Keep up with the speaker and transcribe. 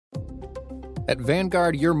At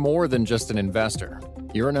Vanguard, you're more than just an investor.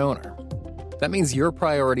 You're an owner. That means your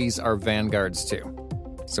priorities are Vanguard's too.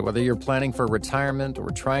 So whether you're planning for retirement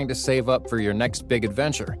or trying to save up for your next big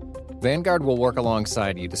adventure, Vanguard will work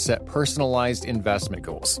alongside you to set personalized investment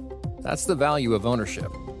goals. That's the value of ownership.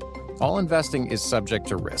 All investing is subject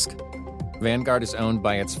to risk. Vanguard is owned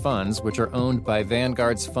by its funds, which are owned by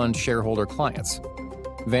Vanguard's fund shareholder clients.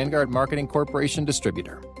 Vanguard Marketing Corporation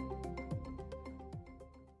Distributor.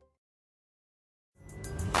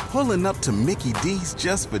 Pulling up to Mickey D's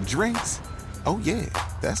just for drinks? Oh yeah,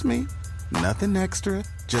 that's me. Nothing extra,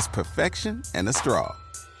 just perfection and a straw.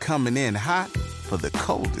 Coming in hot for the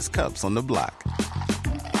coldest cups on the block.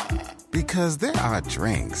 Because there are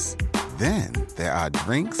drinks. Then there are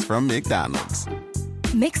drinks from McDonald's.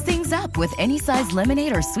 Mix things up with any size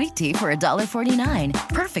lemonade or sweet tea for $1.49.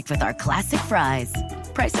 Perfect with our classic fries.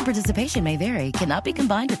 Price and participation may vary. Cannot be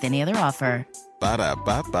combined with any other offer.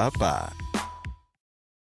 Ba-da-ba-ba-ba.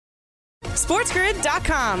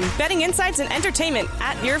 SportsGrid.com. Betting insights and entertainment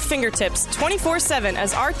at your fingertips 24/7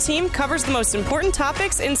 as our team covers the most important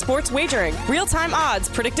topics in sports wagering. Real-time odds,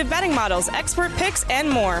 predictive betting models, expert picks, and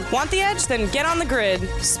more. Want the edge? Then get on the grid.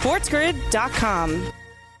 SportsGrid.com.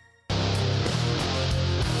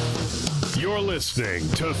 You're listening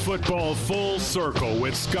to Football Full Circle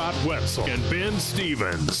with Scott Wetzel and Ben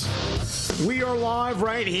Stevens. We are live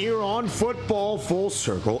right here on Football Full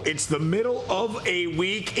Circle. It's the middle of a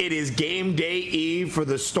week. It is game day eve for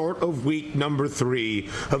the start of week number 3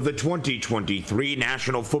 of the 2023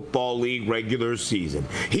 National Football League regular season.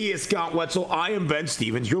 He is Scott Wetzel. I am Ben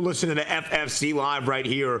Stevens. You're listening to FFC Live right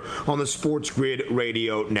here on the Sports Grid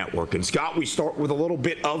Radio Network. And Scott, we start with a little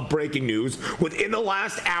bit of breaking news. Within the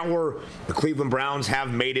last hour, the Cleveland Browns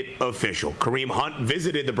have made it official. Kareem Hunt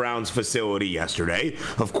visited the Browns facility yesterday.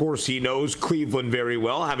 Of course, he knows Cleveland very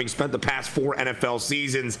well, having spent the past 4 NFL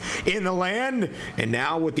seasons in the land. And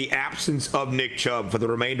now with the absence of Nick Chubb for the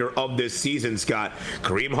remainder of this season, Scott,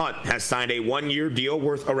 Kareem Hunt has signed a 1-year deal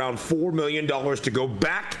worth around $4 million to go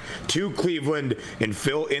back to Cleveland and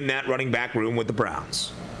fill in that running back room with the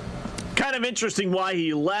Browns. Kind of interesting why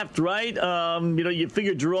he left, right? You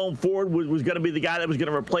figured Jerome Ford was going to be the guy that was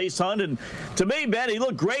going to replace Hunt. And to me, Ben, he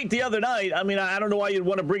looked great the other night. I mean, I don't know why you'd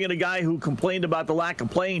want to bring in a guy who complained about the lack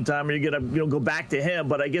of playing time and you're going to go back to him.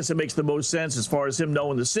 But I guess it makes the most sense as far as him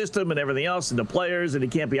knowing the system and everything else and the players. And he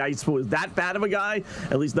can't be, I suppose, that bad of a guy,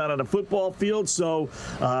 at least not on a football field. So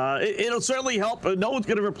it'll certainly help. No one's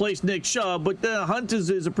going to replace Nick Chubb, but Hunt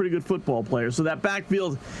is a pretty good football player. So that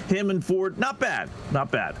backfield, him and Ford, not bad.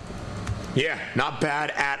 Not bad. Yeah, not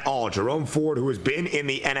bad at all. Jerome Ford, who has been in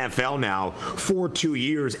the NFL now for 2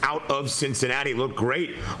 years out of Cincinnati, looked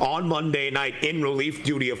great on Monday night in relief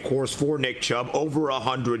duty, of course, for Nick Chubb. Over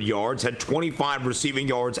 100 yards, had 25 receiving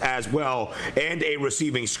yards as well, and a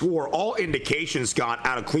receiving score. All indications, Scott,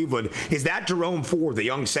 out of Cleveland is that Jerome Ford, the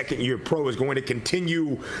young second-year pro, is going to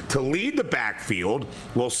continue to lead the backfield.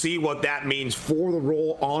 We'll see what that means for the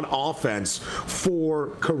role on offense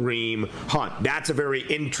for Kareem Hunt. That's a very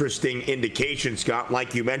interesting indication, Scott.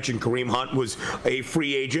 Like you mentioned, Kareem Hunt was a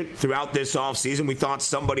free agent throughout this offseason. We thought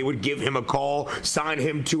somebody would give him a call, sign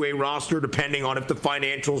him to a roster, depending on if the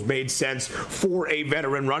financials made sense for a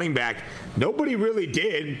veteran running back. Nobody really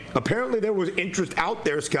did. Apparently there was interest out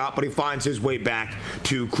there, Scott, but he finds his way back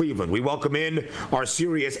to Cleveland. We welcome in our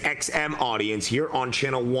Sirius XM audience here on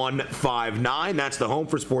Channel 159. That's the home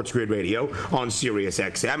for Sports Grid Radio on Sirius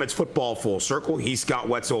XM. It's Football Full Circle. He's Scott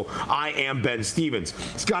Wetzel. I am Ben Stevens.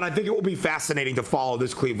 Scott, I think it will be fascinating to follow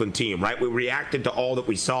this Cleveland team, right? We reacted to all that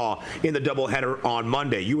we saw in the doubleheader on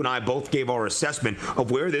Monday. You and I both gave our assessment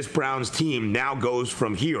of where this Browns team now goes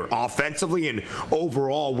from here, offensively and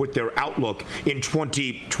overall with their outlook in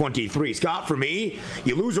 2023. Scott, for me,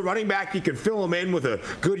 you lose a running back, you can fill him in with a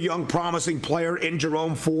good, young, promising player in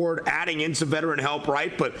Jerome Ford, adding in some veteran help,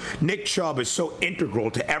 right? But Nick Chubb is so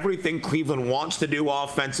integral to everything Cleveland wants to do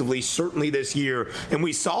offensively, certainly this year. And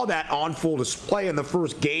we saw that on full display in the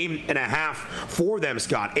first game and a half for them,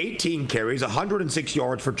 Scott. 18 carries, 106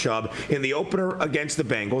 yards for Chubb in the opener against the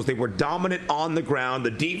Bengals. They were dominant on the ground. The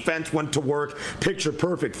defense went to work. Picture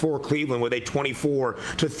perfect for Cleveland with a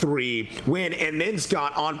 24-3 win. And then,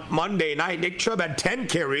 Scott, on Monday night, Nick Chubb had 10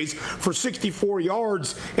 carries for 64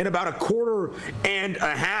 yards in about a quarter and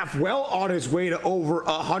a half, well on his way to over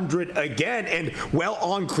 100 again, and well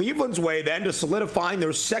on Cleveland's way then to solidifying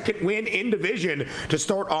their second win in division to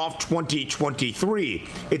start off 2023.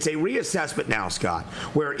 It's a reassessment now, Scott,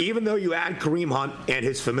 where even though you add Kareem Hunt and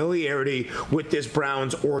his familiarity with this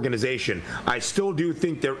Browns organization, I still do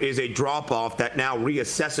think there is a drop-off that now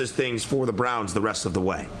reassesses things for the Browns the rest of the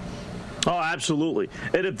way. Oh, absolutely.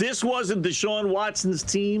 And if this wasn't Deshaun Watson's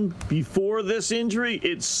team before this injury,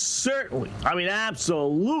 it certainly,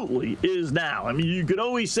 absolutely is now. I mean, you could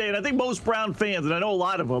always say, and I think most Brown fans, and I know a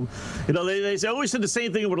lot of them, they always said the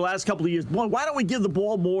same thing over the last couple of years. Boy, why don't we give the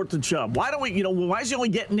ball more to Chubb? Why don't we, why is he only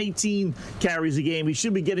getting 18 carries a game? He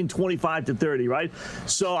should be getting 25 to 30, right?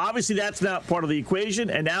 So obviously that's not part of the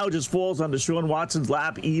equation, and now it just falls on Deshaun Watson's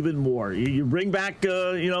lap even more. You bring back,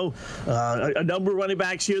 a number of running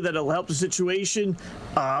backs here that'll help the situation,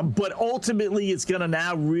 but ultimately it's going to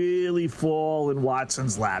now really fall in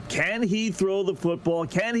Watson's lap. Can he throw the football?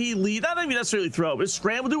 Can he lead? Not even necessarily throw, but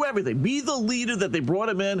scramble, do everything. Be the leader that they brought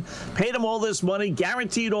him in, paid him all this money,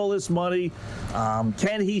 guaranteed all this money.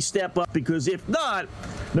 Can he step up? Because if not,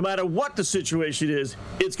 no matter what the situation is,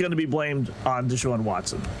 it's going to be blamed on Deshaun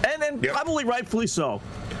Watson. And probably rightfully so,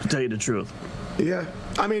 to tell you the truth. Yeah.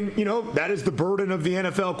 That is the burden of the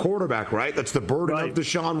NFL quarterback, right? That's the burden of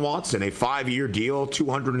Deshaun Watson. A 5-year deal,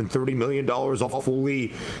 $230 million, all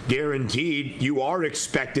fully guaranteed. You are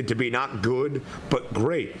expected to be not good, but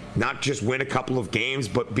great. Not just win a couple of games,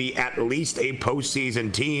 but be at least a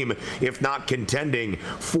postseason team, if not contending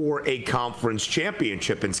for a conference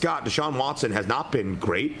championship. And Scott, Deshaun Watson has not been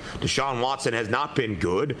great. Deshaun Watson has not been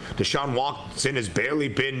good. Deshaun Watson has barely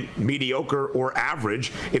been mediocre or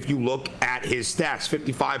average if you look at his stats.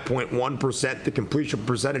 55.1% the completion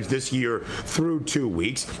percentage this year through 2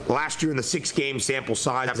 weeks. Last year in the 6-game sample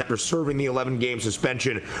size, after serving the 11-game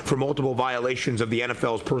suspension for multiple violations of the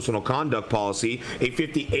NFL's personal conduct policy, a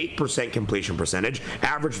 58% completion percentage,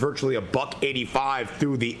 averaged virtually $185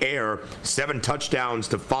 through the air, 7 touchdowns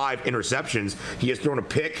to 5 interceptions. He has thrown a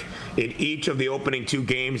pick in each of the opening 2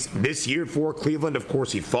 games this year for Cleveland. Of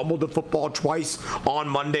course, he fumbled the football twice on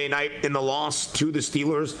Monday night in the loss to the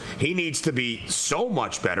Steelers. He needs to be so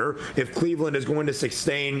much better if Cleveland is going to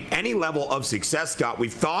sustain any level of success, Scott. We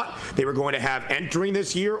thought they were going to have entering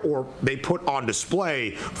this year, or they put on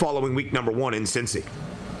display following week number 1 in Cincy.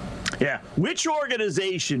 Yeah. Which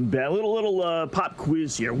organization, Ben, a little pop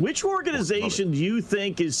quiz here. Which organization do you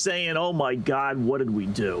think is saying, oh, my God, what did we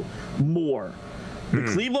do? More. The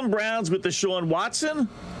Cleveland Browns with Deshaun Watson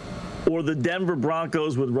or the Denver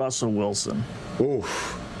Broncos with Russell Wilson?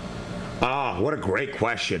 Oof. What a great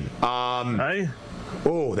question.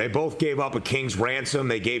 They both gave up a king's ransom.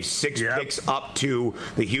 They gave 6 picks up to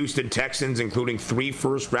the Houston Texans, including 3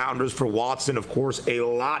 first-rounders for Watson. Of course, a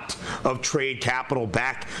lot of trade capital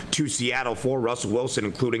back to Seattle for Russell Wilson,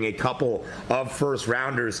 including a couple of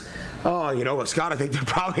first-rounders. Scott, I think they're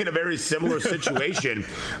probably in a very similar situation.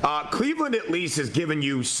 Cleveland at least has given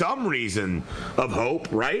you some reason of hope,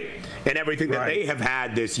 right? And everything that they have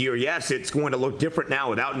had this year. Yes, it's going to look different now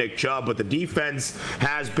without Nick Chubb, but the defense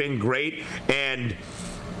has been great. And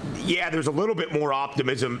there's a little bit more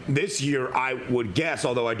optimism this year, I would guess,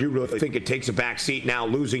 although I do really think it takes a back seat now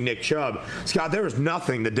losing Nick Chubb. Scott, there is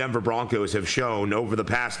nothing the Denver Broncos have shown over the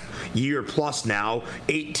past year plus now,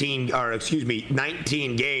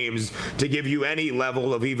 19 games, to give you any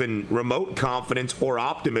level of even remote confidence or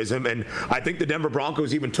optimism. And I think the Denver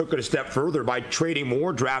Broncos even took it a step further by trading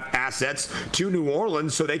more draft assets to New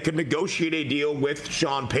Orleans so they could negotiate a deal with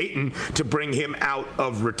Sean Payton to bring him out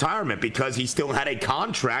of retirement, because he still had a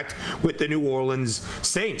contract with the New Orleans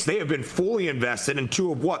Saints. They have been fully invested in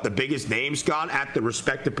 2 of the biggest names, Scott, at the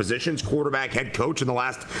respective positions, quarterback, head coach in the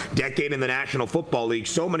last decade in the National Football League.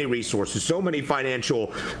 So many resources, so many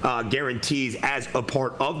financial guarantees as a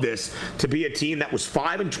part of this, to be a team that was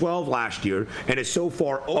 5-12 last year and is so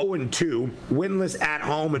far 0-2, winless at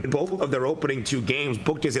home in both of their opening 2 games,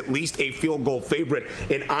 booked as at least a field goal favorite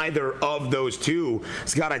in either of those 2.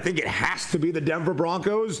 Scott, I think it has to be the Denver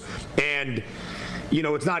Broncos, and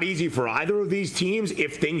it's not easy for either of these teams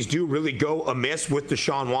if things do really go amiss with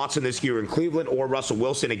Deshaun Watson this year in Cleveland or Russell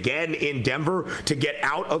Wilson again in Denver to get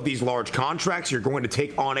out of these large contracts. You're going to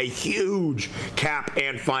take on a huge cap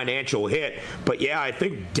and financial hit. But, I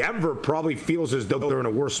think Denver probably feels as though they're in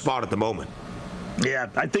a worse spot at the moment. Yeah,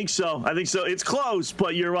 I think so. It's close,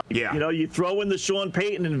 but you're right. Yeah. You throw in the Sean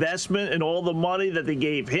Payton investment and all the money that they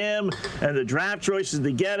gave him and the draft choices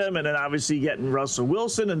to get him, and then obviously getting Russell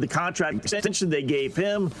Wilson and the contract extension they gave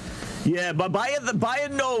him. Yeah, but by a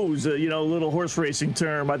nose, a little horse racing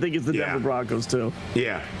term, I think it's the Denver Broncos too.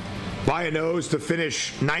 Yeah. By a nose to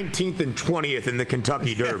finish 19th and 20th in the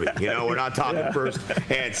Kentucky Derby. We're not talking first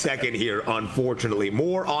and second here, unfortunately.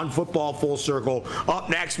 More on Football Full Circle. Up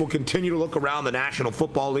next, we'll continue to look around the National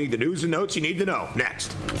Football League. The news and notes you need to know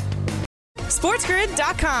next.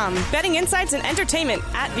 SportsGrid.com. Betting insights and entertainment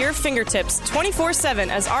at your fingertips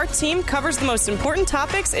 24/7 as our team covers the most important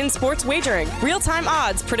topics in sports wagering. Real-time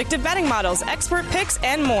odds, predictive betting models, expert picks,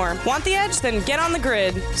 and more. Want the edge? Then get on the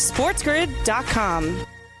grid. SportsGrid.com.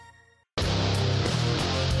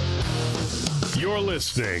 You're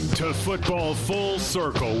listening to Football Full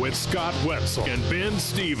Circle with Scott Wetzel and Ben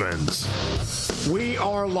Stevens. We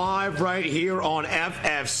are live right here on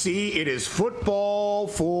FFC. It is Football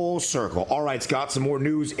Full Circle. All right, Scott, some more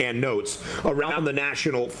news and notes around the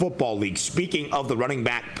National Football League. Speaking of the running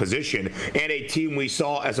back position and a team we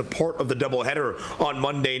saw as a part of the doubleheader on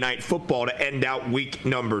Monday Night Football to end out week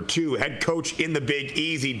number 2. Head coach in the Big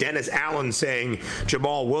Easy, Dennis Allen, saying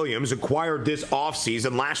Jamal Williams, acquired this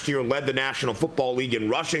offseason, last year led the National Football League in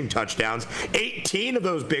rushing touchdowns. 18 of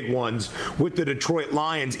those big ones with the Detroit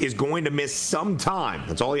Lions, is going to miss some time.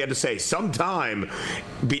 That's all he had to say. Sometime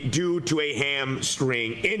due to a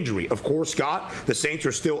hamstring injury. Of course, Scott, the Saints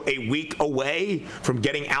are still a week away from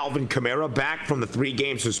getting Alvin Kamara back from the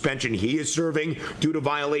 3-game suspension he is serving due to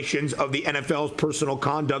violations of the NFL's personal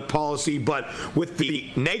conduct policy. But with the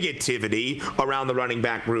negativity around the running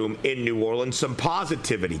back room in New Orleans, some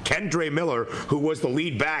positivity. Kendre Miller, who was the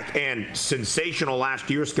lead back and sensational last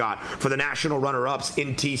year, Scott, for the national runner-ups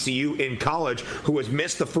in TCU in college, who has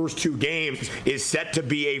missed the first 2 games, is set to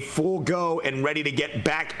be a full go and ready to get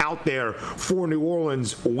back out there for New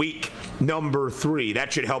Orleans week number 3.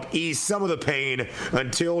 That should help ease some of the pain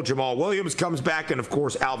until Jamal Williams comes back, and of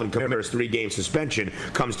course Alvin Kamara's 3-game suspension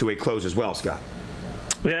comes to a close as well, Scott.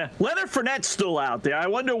 Yeah, Leonard Fournette's still out there. I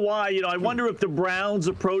wonder why. I wonder if the Browns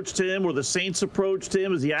approached him or the Saints approached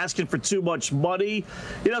him. Is he asking for too much money?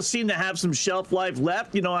 Seem to have some shelf life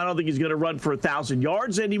left. I don't think he's going to run for 1,000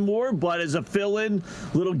 yards anymore, but as a fill-in,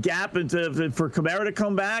 little gap for Kamara to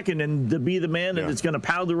come back and then to be the man that's going to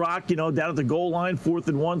pound the rock, down at the goal line, 4th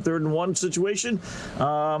and 1, 3rd and 1 situation.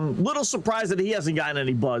 Little surprised that he hasn't gotten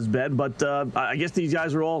any buzz, Ben, but I guess these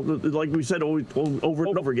guys are all, like we said over and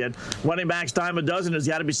over again, running backs dime a dozen.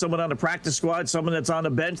 Got to be someone on the practice squad, someone that's on the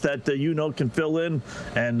bench that can fill in,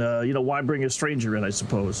 and why bring a stranger in, I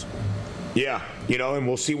suppose. Yeah, and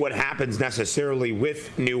we'll see what happens necessarily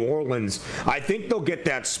with New Orleans. I think they'll get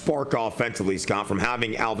that spark offensively, Scott, from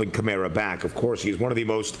having Alvin Kamara back. Of course, he's one of the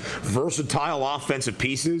most versatile offensive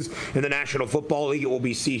pieces in the National Football League. It will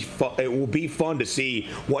be fun to see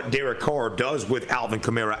what Derek Carr does with Alvin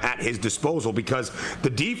Kamara at his disposal, because the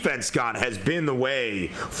defense, Scott, has been the way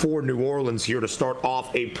for New Orleans here to start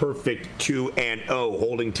off a perfect 2-0,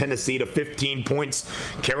 holding Tennessee to 15 points,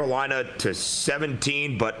 Carolina to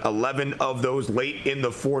 17, but 11 of those late in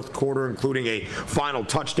the fourth quarter, including a final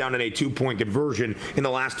touchdown and a 2-point conversion in the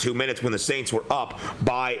last 2 minutes when the Saints were up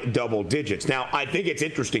by double digits. Now, I think it's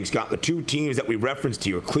interesting, Scott, the 2 teams that we referenced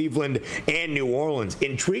here, Cleveland and New Orleans,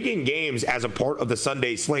 intriguing games as a part of the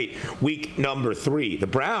Sunday slate, week number 3. The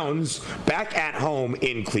Browns back at home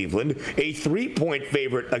in Cleveland, a 3-point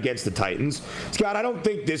favorite against the Titans. Scott, I don't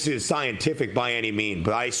think this is scientific by any means,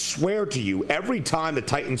 but I swear to you, every time the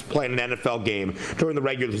Titans play in an NFL game during the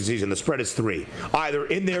regular season, the spread is 3, either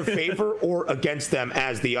in their favor or against them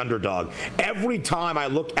as the underdog. Every time I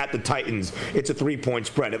look at the Titans, it's a 3-point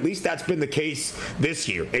spread. At least that's been the case this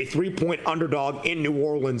year. A 3-point underdog in New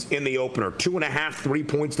Orleans in the opener. 2.5, 3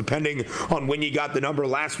 points, depending on when you got the number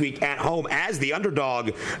last week at home as the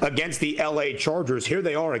underdog against the LA Chargers. Here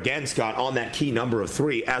they are again, Scott, on that key number of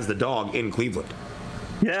 3 as the dog in Cleveland.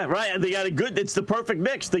 Yeah, right. And they got it's the perfect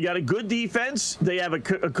mix. They got a good defense. They have a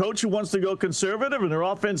coach who wants to go conservative, and their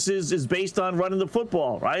offense is based on running the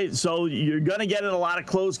football, right? So you're going to get in a lot of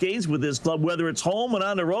close games with this club, whether it's home and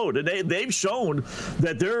on the road. And they've shown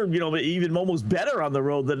that they're, even almost better on the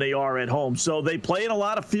road than they are at home. So they play in a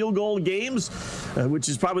lot of field goal games, which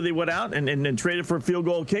is probably they went out and traded for a field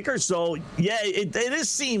goal kicker. So, yeah, it does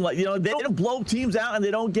seem like, they don't blow teams out and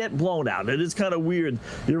they don't get blown out. It is kind of weird.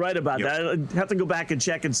 You're right about that. I have to go back and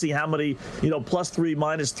check and see how many, +3,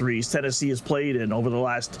 -3s Tennessee has played in over the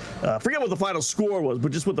last, forget what the final score was,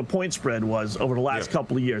 but just what the point spread was over the last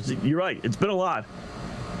couple of years. You're right. It's been a lot.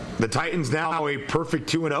 The Titans now a perfect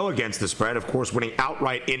 2-0 against the spread, of course, winning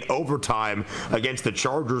outright in overtime against the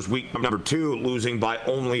Chargers week number 2, losing by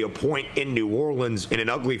only a point in New Orleans in an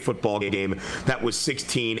ugly football game that was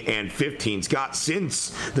 16-15. Scott,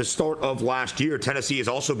 since the start of last year, Tennessee has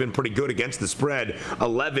also been pretty good against the spread,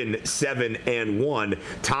 11-7-1,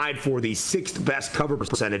 tied for the 6th best cover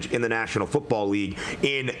percentage in the National Football League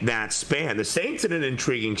in that span. The Saints in an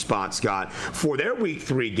intriguing spot, Scott, for their week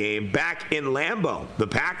 3 game back in Lambeau. The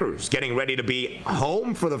Packers Packers getting ready to be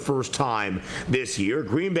home for the first time this year.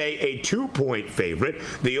 Green Bay a 2-point favorite.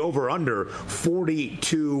 The over-under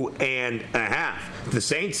 42.5. The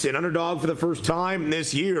Saints an underdog for the first time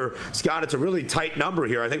this year. Scott, it's a really tight number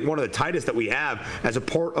here. I think one of the tightest that we have as a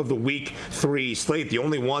part of the Week 3 slate. The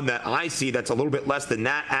only one that I see that's a little bit less than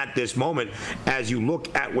that at this moment, as you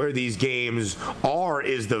look at where these games are,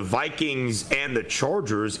 is the Vikings and the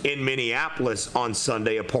Chargers in Minneapolis on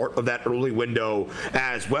Sunday, a part of that early window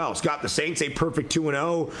as well. Scott, the Saints a perfect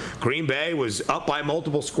 2-0. Green Bay was up by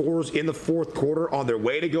multiple scores in the fourth quarter on their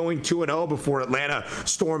way to going 2-0 before Atlanta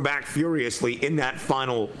stormed back furiously in that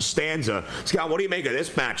final stanza. Scott, what do you make of this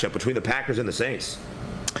matchup between the Packers and the Saints?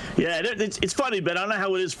 Yeah, it's funny, but I don't know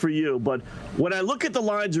how it is for you. But when I look at the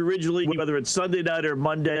lines originally, whether it's Sunday night or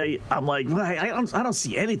Monday, I'm like, well, I don't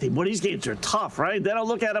see anything. Well, these games are tough, right? Then I'll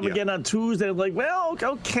look at them again on Tuesday. I'm like, well,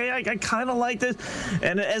 okay, I kind of like this.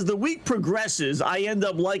 And as the week progresses, I end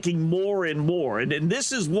up liking more and more. And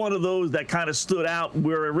this is one of those that kind of stood out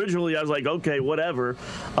where originally I was like, okay, whatever.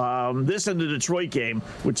 This and the Detroit game,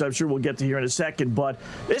 which I'm sure we'll get to here in a second. But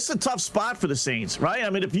it's a tough spot for the Saints, right? I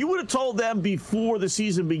mean, if you would have told them before the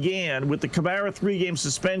season began with the Kamara 3-game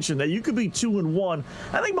suspension that you could be 2-1,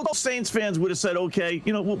 I think most Saints fans would have said, okay,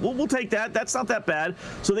 we'll take that. That's not that bad.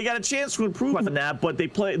 So they got a chance to improve on that, but they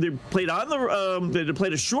played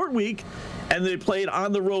a short week, and they played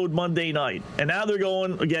on the road Monday night. And now they're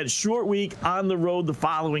going, again, short week on the road the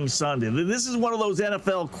following Sunday. This is one of those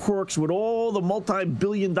NFL quirks with all the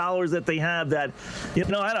multi-billion dollars that they have that,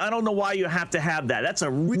 I don't know why you have to have that. That's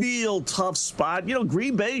a real tough spot.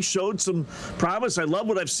 Green Bay showed some promise. I love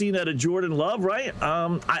what I've seen out of Jordan Love, right?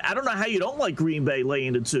 I don't know how you don't like Green Bay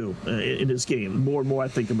laying the 2 in this game. More and more I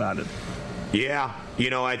think about it. Yeah,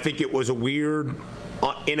 I think it was a weird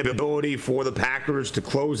inability for the Packers to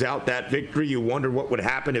close out that victory. You wonder what would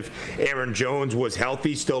happen if Aaron Jones was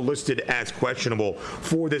healthy, still listed as questionable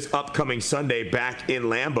for this upcoming Sunday back in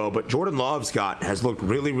Lambeau. But Jordan Love, Scott, has looked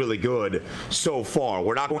really, really good so far.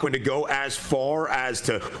 We're not going to go as far as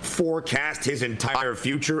to forecast his entire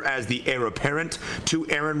future as the heir apparent to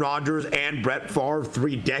Aaron Rodgers and Brett Favre,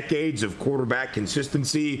 3 decades of quarterback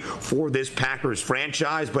consistency for this Packers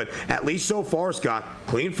franchise. But at least so far, Scott,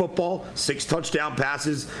 clean football, 6 touchdown passes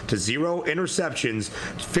to 0 interceptions,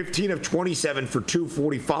 15 of 27 for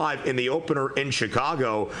 245 in the opener in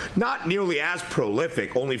Chicago. Not nearly as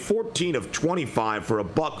prolific, only 14 of 25 for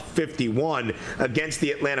 $151 against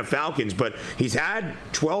the Atlanta Falcons. But he's had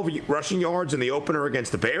 12 rushing yards in the opener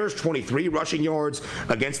against the Bears, 23 rushing yards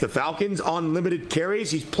against the Falcons on limited carries.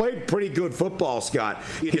 He's played pretty good football, Scott.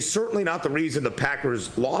 He's certainly not the reason the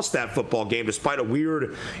Packers lost that football game, despite a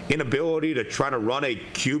weird inability to try to run a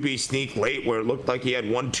QB sneak late where it looked like he had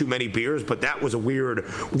one too many beers, but that was a weird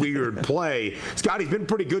play. Scott, he's been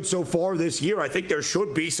pretty good so far this year. I think there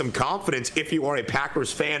should be some confidence if you are a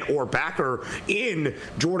Packers fan or backer in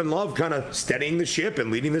Jordan Love kind of steadying the ship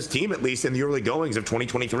and leading this team, at least in the early goings of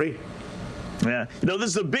 2023. Yeah. This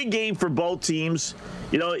is a big game for both teams.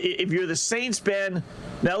 If you're the Saints, Ben,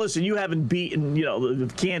 now listen, you haven't beaten,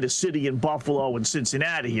 Kansas City and Buffalo and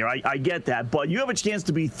Cincinnati here. I get that. But you have a chance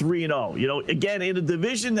to be 3-0. Again, in a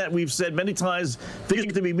division that we've said many times,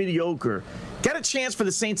 things to be mediocre. Got a chance for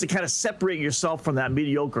the Saints to kind of separate yourself from that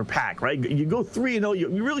mediocre pack, right? You go 3-0,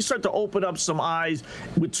 you really start to open up some eyes.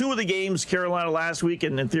 With 2 of the games, Carolina last week,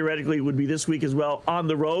 and then theoretically it would be this week as well, on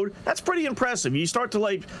the road. That's pretty impressive. You start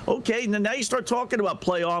to okay, now you start talking about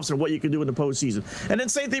playoffs and what you can do in the postseason. And then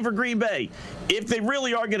same thing for Green Bay. If they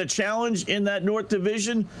really are going to challenge in that North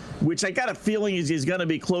Division, which I got a feeling is going to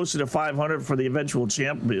be closer to 500 for the eventual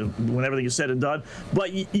champ when everything is said and done.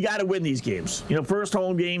 But you got to win these games. First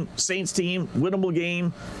home game, Saints team, winnable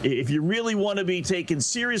game. If you really want to be taken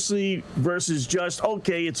seriously versus just,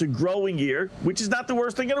 okay, it's a growing year, which is not the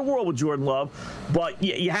worst thing in the world with Jordan Love, but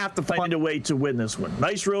you have to find a way to win this one.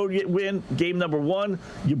 Nice road win, game number 1.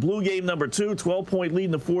 You blew game number 2, 12-point lead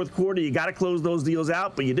in the fourth quarter. You got to close those deals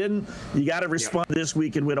out, but you didn't. You got to respond this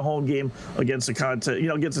week and win a home game against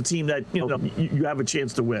against a team that you have a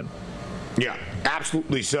chance to win. Yeah,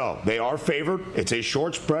 absolutely so. They are favored. It's a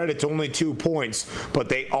short spread. It's only 2 points, but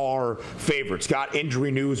they are favored. Scott,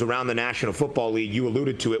 injury news around the National Football League. You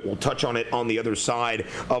alluded to it. We'll touch on it on the other side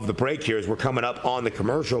of the break here as we're coming up on the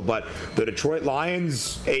commercial. But the Detroit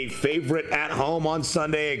Lions, a favorite at home on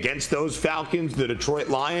Sunday against those Falcons. The Detroit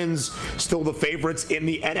Lions, still the favorites in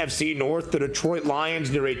the NFC North. The Detroit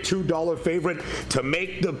Lions, they're a $2 favorite to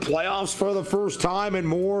make the playoffs for the first time in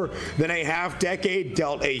more than a half decade.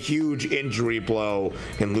 Dealt a huge injury blow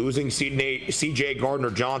in losing C.J.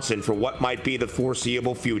 Gardner-Johnson for what might be the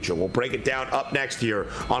foreseeable future. We'll break it down up next here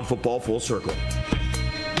on Football Full Circle.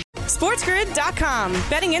 SportsGrid.com.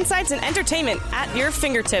 Betting insights and entertainment at your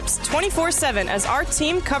fingertips 24/7 as our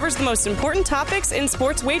team covers the most important topics in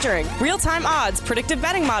sports wagering. Real-time odds, predictive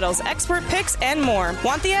betting models, expert picks, and more.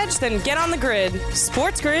 Want the edge? Then get on the grid.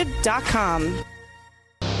 SportsGrid.com.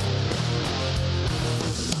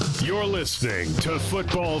 You're listening to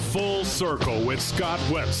Football Full Circle with Scott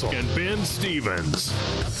Wetzel and Ben Stevens.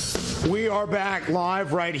 We are back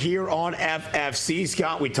live right here on FFC.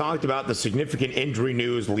 Scott, we talked about the significant injury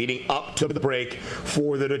news leading up to the break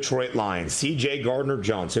for the Detroit Lions. C.J.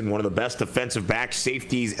 Gardner-Johnson, one of the best defensive back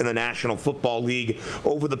safeties in the National Football League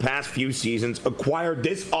over the past few seasons, acquired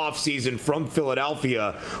this offseason from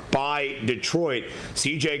Philadelphia by Detroit.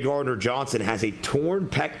 C.J. Gardner-Johnson has a torn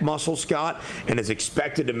pec muscle, Scott, and is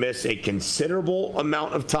expected to miss a considerable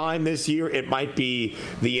amount of time this year. It might be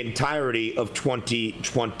the entirety of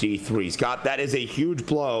 2023. Scott, that is a huge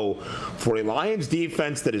blow for a Lions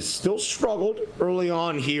defense that has still struggled early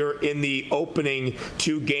on here in the opening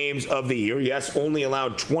 2 games of the year. Yes, only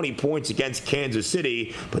allowed 20 points against Kansas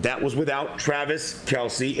City, but that was without Travis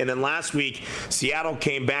Kelce. And then last week, Seattle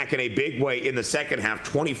came back in a big way in the second half.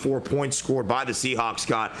 24 points scored by the Seahawks,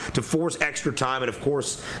 Scott, to force extra time. And, of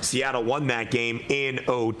course, Seattle won that game in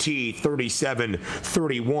OT,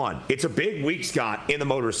 37-31. It's a big week, Scott, in the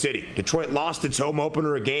Motor City. Detroit lost its home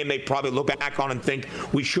opener, a game they probably look back on and think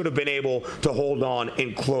we should have been able to hold on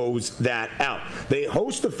and close that out. They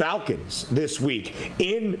host the Falcons this week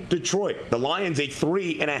in Detroit. The Lions a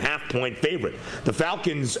 3.5-point favorite. The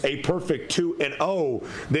Falcons a perfect 2-0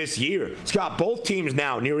 this year. Scott, both teams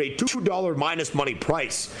now near a $2 minus money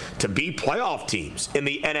price to be playoff teams in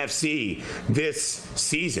the NFC this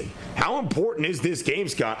season. How important is this game,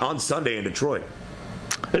 Scott, on Sunday in Detroit?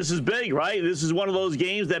 This is big, right? This is one of those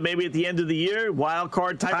games that maybe at the end of the year, wild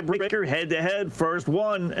card tiebreaker, head-to-head, first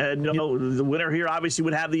one. And, the winner here obviously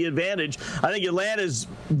would have the advantage. I think Atlanta's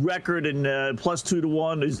record and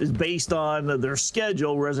 +2-1 is based on their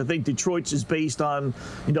schedule, whereas I think Detroit's is based on,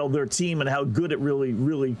 their team and how good it really,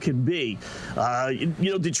 really can be.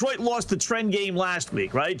 Detroit lost the trend game last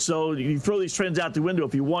week, right? So you throw these trends out the window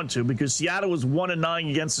if you want to, because Seattle was 1-9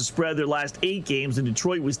 against the spread their last 8 games, and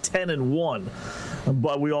Detroit was 10-1.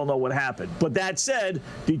 But we all know what happened. But that said,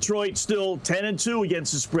 Detroit still 10-2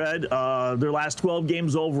 against the spread. Their last 12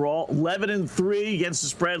 games overall, 11-3 against the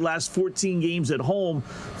spread, last 14 games at home.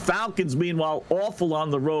 Falcons, meanwhile, awful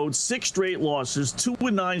on the road, 6 straight losses,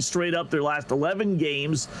 2-9 straight up their last 11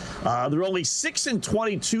 games. They're only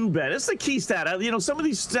 6-22, Ben. That's the key stat. Some of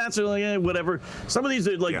these stats are like, whatever. Some of these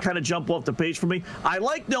are kind of jump off the page for me. I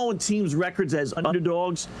like knowing teams' records as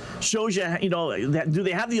underdogs. Shows you, do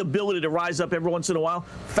they have the ability to rise up every once in a while?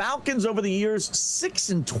 Falcons over the years,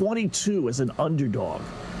 6-22 as an underdog.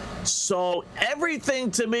 So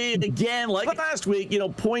everything to me, again, like last week,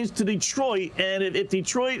 points to Detroit. And if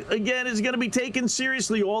Detroit, again, is going to be taken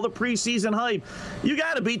seriously, all the preseason hype, you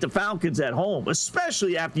got to beat the Falcons at home,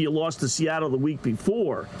 especially after you lost to Seattle the week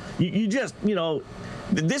before. You just,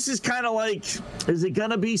 this is kind of like, is it going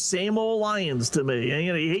to be same old Lions to me? And,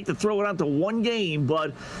 you hate to throw it out to one game,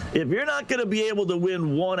 but if you're not going to be able to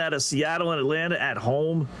win one out of Seattle and Atlanta at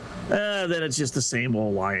home, then it's just the same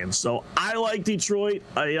old Lions. So I like Detroit.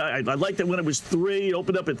 I like that when it was 3, it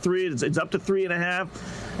opened up at 3. It's up to 3.5.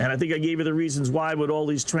 And I think I gave you the reasons why with all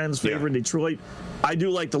these trends favoring Detroit. I do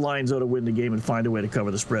like the Lions, though, to win the game and find a way to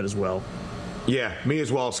cover the spread as well. Yeah, me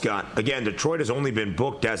as well, Scott. Again, Detroit has only been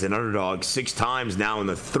booked as an underdog 6 times now in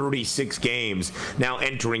the 36 games, now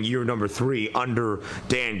entering year number 3 under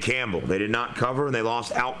Dan Campbell. They did not cover, and they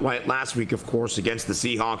lost outright last week, of course, against the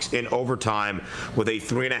Seahawks in overtime with a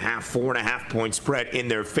 3.5, 4.5-point spread in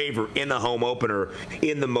their favor in the home opener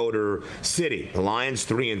in the Motor City. The Lions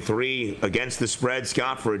 3-3 against the spread,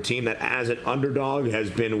 Scott, for a team that as an underdog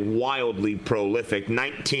has been wildly prolific,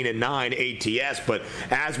 19-9 ATS. But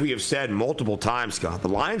as we have said multiple times, Scott, the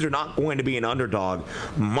Lions are not going to be an underdog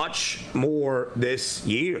much more this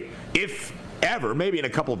year. If ever, maybe in a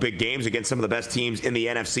couple of big games against some of the best teams in the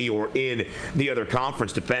NFC or in the other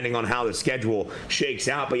conference, depending on how the schedule shakes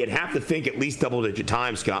out. But you'd have to think at least double-digit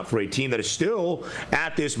times, Scott, for a team that is still,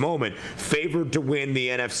 at this moment, favored to win the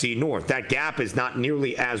NFC North. That gap is not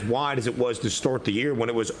nearly as wide as it was to start the year when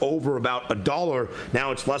it was over about $1.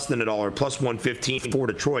 Now it's less than $1, plus 115 for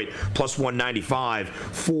Detroit, plus 195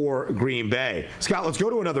 for Green Bay. Scott, let's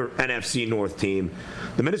go to another NFC North team.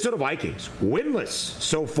 The Minnesota Vikings, winless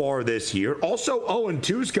so far this year. also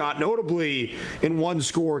 0-2, Scott, notably in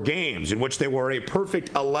one-score games, in which they were a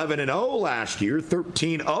perfect 11-0 last year.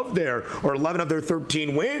 11 of their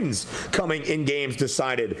 13 wins coming in games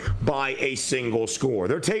decided by a single score.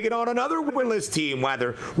 They're taking on another winless team,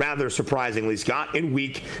 rather surprisingly, Scott, in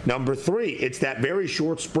week number 3. It's that very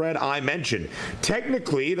short spread I mentioned.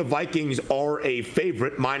 Technically, the Vikings are a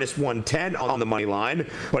favorite, minus 110 on the money line,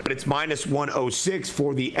 but it's minus 106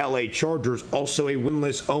 for the LA Chargers, also a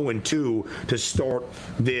winless 0-2 to start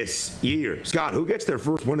this year. Scott, who gets their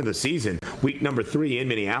first win of the season, week number 3 in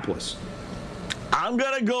Minneapolis? I'm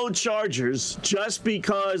going to go Chargers just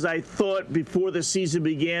because I thought before the season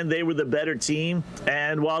began they were the better team.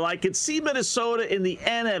 And while I could see Minnesota in the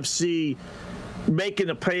NFC making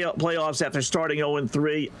the playoffs after starting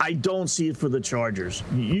 0-3, I don't see it for the Chargers.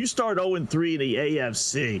 You start 0-3 in the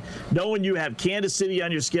AFC, knowing you have Kansas City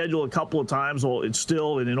on your schedule a couple of times,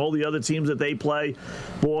 and in all the other teams that they play,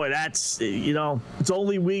 boy, that's, it's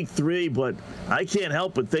only week 3, but I can't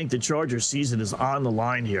help but think the Chargers season is on the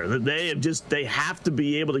line here. They have to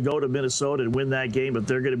be able to go to Minnesota and win that game if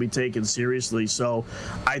they're going to be taken seriously. So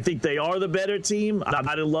I think they are the better team. I'm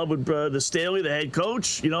not in love with the Staley, the head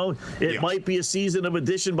coach. It might be a season of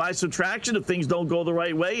addition by subtraction if things don't go the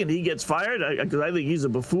right way and he gets fired, because I think he's a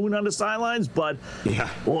buffoon on the sidelines. But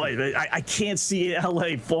boy, I can't see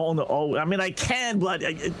LA falling to I mean, I can, but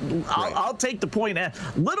I'll take the point.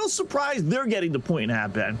 Little surprised they're getting the point and a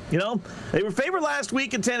half, Ben. They were favored last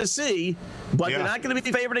week in Tennessee, but they're not going to be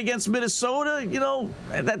favored against Minnesota.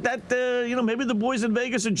 Maybe the boys in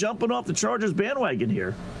Vegas are jumping off the Chargers bandwagon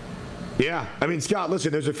here. Yeah, I mean, Scott,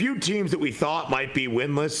 listen, there's a few teams that we thought might be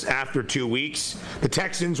winless after 2 weeks. The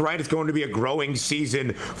Texans, right? It's going to be a growing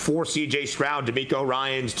season for C.J. Stroud, DeMeco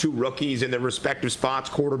Ryans, 2 rookies in their respective spots,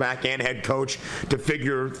 quarterback and head coach, to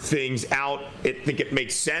figure things out. I think it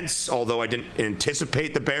makes sense, although I didn't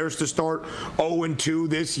anticipate the Bears to start 0-2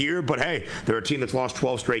 this year. But, hey, they're a team that's lost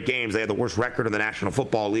 12 straight games. They had the worst record in the National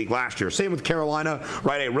Football League last year. Same with Carolina,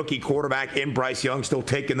 right? A rookie quarterback in Bryce Young still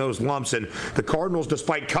taking those lumps. And the Cardinals,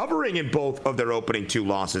 despite covering in both of their opening 2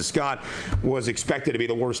 losses, Scott, was expected to be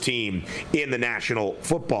the worst team in the National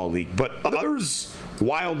Football League. But others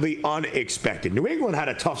wildly unexpected. New England had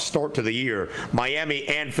a tough start to the year. Miami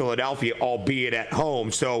and Philadelphia, albeit at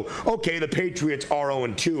home. So, okay, the Patriots are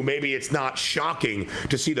 0-2. Maybe it's not shocking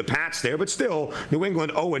to see the Pats there, but still, New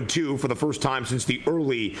England 0-2 for the first time since the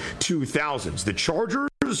early 2000s. The Chargers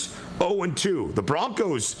 0-2. The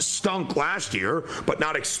Broncos stunk last year, but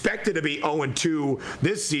not expected to be 0-2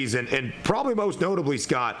 this season. And probably most notably,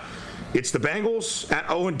 Scott, it's the Bengals at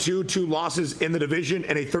 0-2, 2 losses in the division,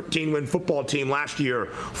 and a 13-win football team last year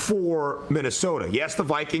for Minnesota. Yes, the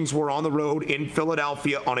Vikings were on the road in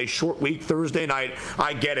Philadelphia on a short week Thursday night.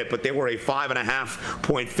 I get it, but they were a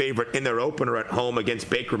 5.5-point favorite in their opener at home against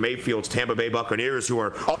Baker Mayfield's Tampa Bay Buccaneers, who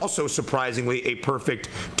are also surprisingly a perfect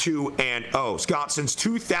 2-0. Scott, since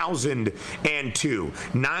 2002,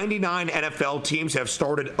 99 NFL teams have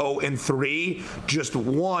started 0-3. Just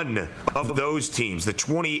one of those teams, the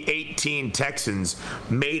 2018 Texans,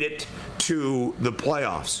 made it to the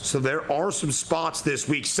playoffs. So there are some spots this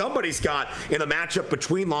week. Somebody, Scott, in the matchup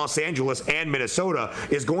between Los Angeles and Minnesota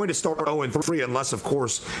is going to start 0-3 unless, of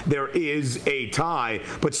course, there is a tie.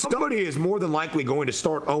 But somebody is more than likely going to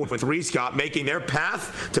start 0-3, Scott, making their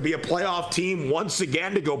path to be a playoff team once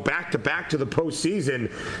again, to go back-to-back to the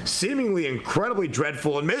postseason, seemingly incredibly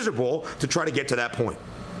dreadful and miserable to try to get to that point.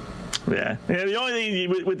 Yeah. The only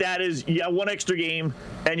thing with that is you have one extra game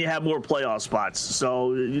and you have more playoff spots.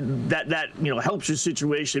 So that helps your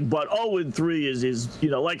situation. But 0-3 is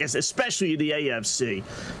like I said, especially in the AFC,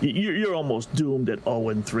 you're almost doomed at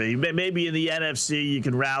 0-3. Maybe in the NFC you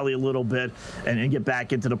can rally a little bit and get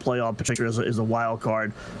back into the playoff picture as a wild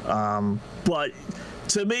card. But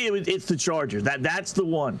to me, it's the Chargers. That's the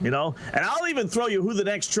one, And I'll even throw you who the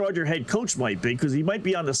next Charger head coach might be, because he might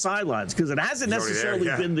be on the sidelines, because it hasn't necessarily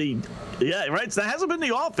been right? So that hasn't been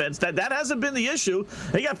the offense. That hasn't been the issue.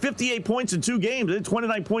 They got 58 points in 2 games. They had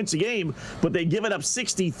 29 points a game, but they give it up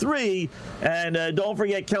 63. And don't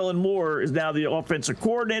forget, Kellen Moore is now the offensive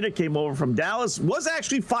coordinator, came over from Dallas, was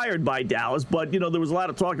actually fired by Dallas, but, there was a lot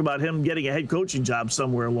of talk about him getting a head coaching job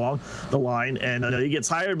somewhere along the line. And he gets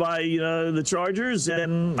hired by the Chargers.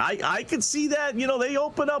 And I could see that, they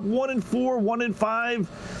open up 1-4,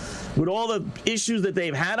 1-5 with all the issues that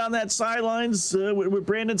they've had on that sidelines with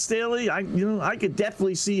Brandon Staley. I could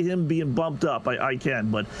definitely see him being bumped up. I can,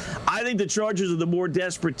 but I think the Chargers are the more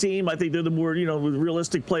desperate team. I think they're the more, with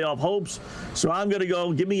realistic playoff hopes. So I'm going to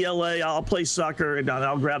go, give me LA. I'll play sucker and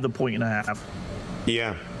I'll grab the 1.5.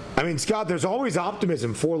 Yeah. I mean, Scott, there's always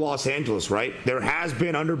optimism for Los Angeles, right? There has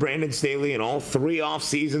been under Brandon Staley in all 3 off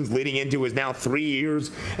seasons leading into his now 3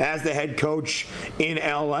 years as the head coach in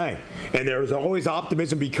LA. And there's always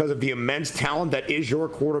optimism because of the immense talent that is your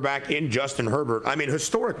quarterback in Justin Herbert. I mean,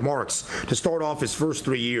 historic marks to start off his first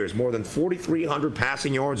 3 years. More than 4,300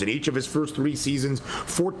 passing yards in each of his first 3 seasons.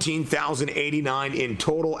 14,089 in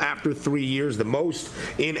total after 3 years, the most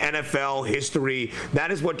in NFL history.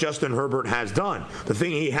 That is what Justin Herbert has done. The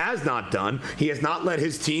thing he has not done, he has not led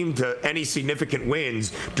his team to any significant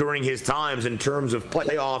wins during his times in terms of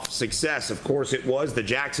playoff success. Of course, it was the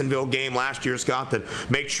Jacksonville game last year, Scott, that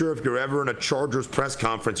make sure if you're ever in a Chargers press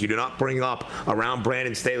conference, you do not bring up around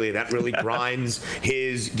Brandon Staley. That really grinds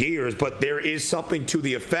his gears. But there is something to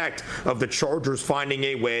the effect of the Chargers finding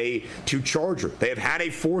a way to Charger. They have had a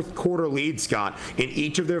fourth quarter lead, Scott, in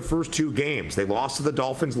each of their first 2 games. They lost to the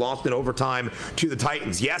Dolphins, lost in overtime to the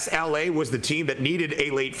Titans. Yes, LA was the team that needed a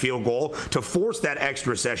late field goal to force that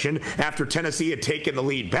extra session after Tennessee had taken the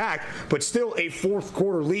lead back, but still a fourth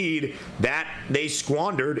quarter lead that they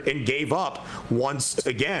squandered and gave up once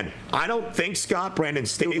again. I don't think, Scott, Brandon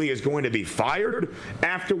Staley is going to be fired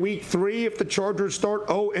after week 3 if the Chargers start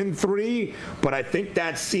 0-3, but I think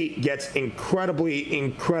that seat gets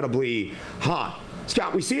incredibly hot.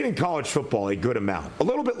 Scott, we see it in college football a good amount. A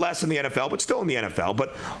little bit less in the NFL, but still in the NFL,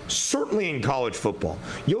 but certainly in college football.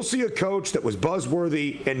 You'll see a coach that was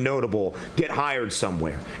buzzworthy and notable get hired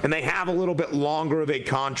somewhere, and they have a little bit longer of a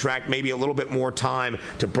contract, maybe a little bit more time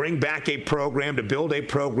to bring back a program, to build a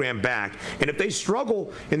program back. And if they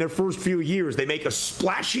struggle in their first few years, they make a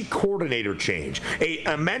splashy coordinator change,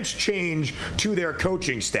 an immense change to their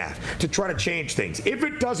coaching staff to try to change things. If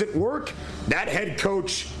it doesn't work, that head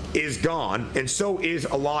coach is gone, and so is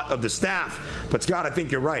a lot of the staff. But Scott, I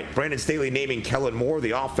think you're right. Brandon Staley naming Kellen Moore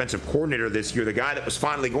the offensive coordinator this year, the guy that was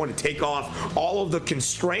finally going to take off all of the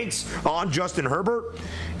constraints on Justin Herbert,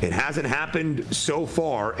 it hasn't happened so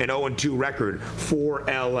far. An 0-2 record for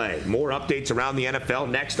LA. More updates around the NFL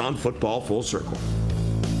next on Football Full Circle.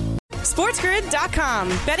 SportsGrid.com.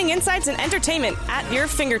 Betting insights and entertainment at your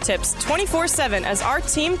fingertips 24/7 as our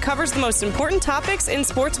team covers the most important topics in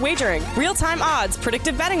sports wagering. Real-time odds,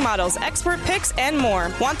 predictive betting models, expert picks, and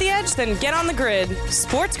more. Want the edge? Then get on the grid.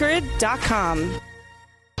 SportsGrid.com.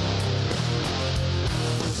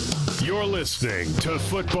 You're listening to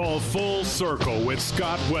Football Full Circle with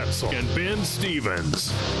Scott Wetzel and Ben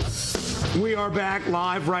Stevens. We are back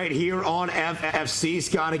live right here on FFC.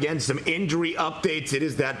 Scott, again, some injury updates. It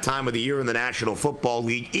is that time of the year in the National Football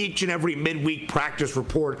League. Each and every midweek practice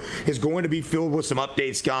report is going to be filled with some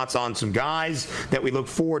updates, Scott, on some guys that we look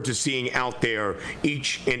forward to seeing out there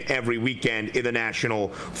each and every weekend in the National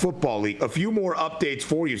Football League. A few more updates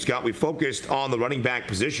for you, Scott. We focused on the running back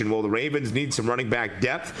position. Well, the Ravens need some running back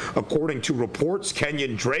depth. According to reports,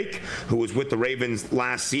 Kenyon Drake, who was with the Ravens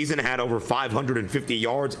last season, had over 550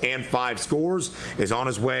 yards and 5 scores, is on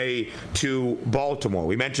his way to Baltimore.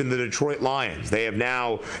 We mentioned the Detroit Lions. They have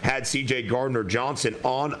now had C.J. Gardner-Johnson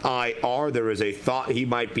on IR. There is a thought he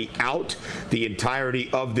might be out the entirety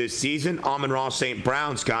of this season. Amon-Ra St.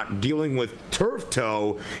 Brown, Scott, dealing with turf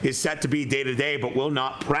toe, is set to be day-to-day, but will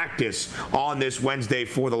not practice on this Wednesday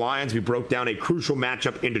for the Lions. We broke down a crucial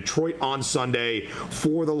matchup in Detroit on Sunday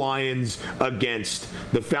for the Lions against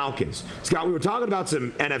the Falcons. Scott, we were talking about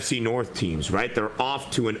some NFC North teams, right? They're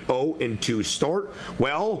off to an 0-2 start.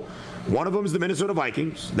 Well, one of them is the Minnesota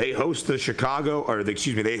Vikings. They host the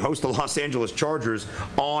they host the Los Angeles Chargers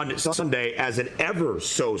on Sunday as an ever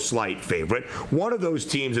so slight favorite. One of those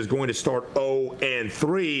teams is going to start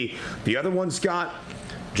 0-3. The other one, Scott,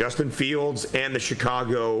 Justin Fields and the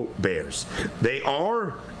Chicago Bears. They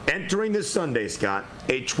are entering this Sunday, Scott,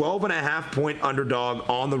 a 12.5-point underdog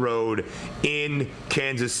on the road in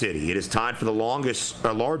Kansas City. It is tied for the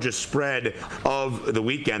largest spread of the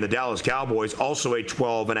weekend. The Dallas Cowboys, also a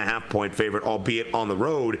 12.5-point favorite, albeit on the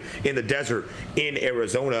road in the desert in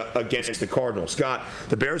Arizona against the Cardinals. Scott,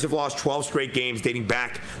 the Bears have lost 12 straight games dating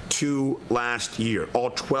back to last year. All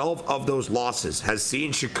 12 of those losses has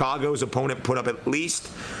seen Chicago's opponent put up at least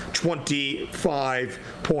 25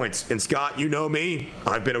 points. And Scott, you know me,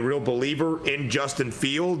 I've been a real believer in Justin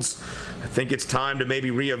Fields. I think it's time to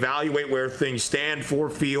maybe reevaluate where things stand for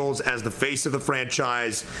Fields as the face of the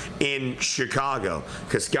franchise in Chicago.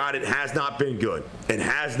 Because, Scott, it has not been good. It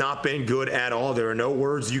has not been good at all. There are no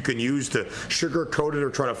words you can use to sugarcoat it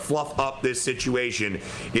or try to fluff up this situation.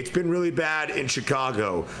 It's been really bad in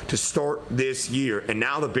Chicago to start this year. And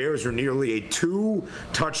now the Bears are nearly a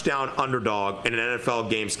 2-touchdown underdog in an NFL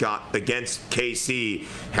game, Scott, against KC.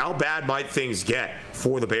 How bad might things get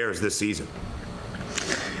for the Bears this season?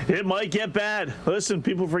 It might get bad. Listen,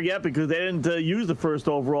 people forget because they didn't use the first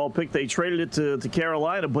overall pick. They traded it to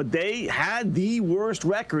Carolina, but they had the worst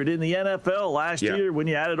record in the NFL last year when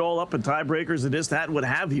you add it all up in tiebreakers and this, that, what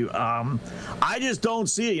have you. I just don't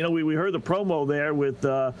see it. You know, we heard the promo there with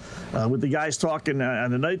the guys talking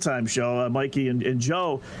on the nighttime show, Mikey and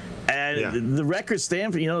Joe. And the record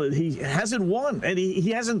stand for, he hasn't won and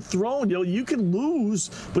he hasn't thrown. You can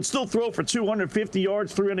lose, but still throw for 250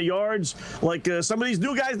 yards, 300 yards, like some of these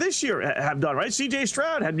new guys this year have done, right? C.J.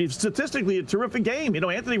 Stroud had statistically a terrific game.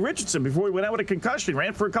 Anthony Richardson, before he went out with a concussion,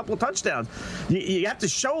 ran for a couple of touchdowns. You have to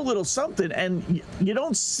show a little something, and you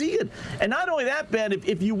don't see it. And not only that, Ben,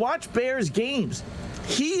 if you watch Bears games,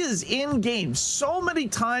 he is in games so many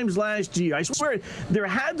times last year. I swear there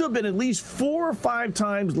had to have been at least 4 or 5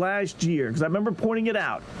 times last year, because I remember pointing it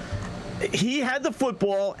out. He had the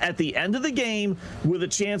football at the end of the game with a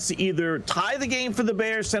chance to either tie the game for the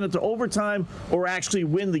Bears, send it to overtime, or actually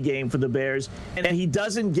win the game for the Bears. And he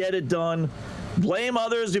doesn't get it done. Blame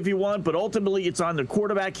others if you want, but ultimately it's on the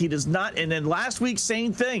quarterback. He does not. And then last week,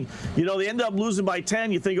 same thing. They end up losing by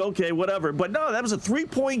 10. You think, okay, whatever. But no, that was a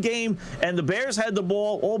 3-point game, and the Bears had the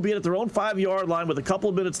ball, albeit at their own 5-yard line with a couple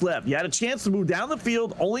of minutes left. You had a chance to move down the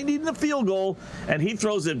field, only needing a field goal, and he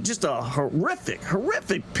throws it just a horrific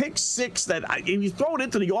pick six that you throw it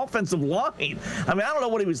into the offensive line. I don't know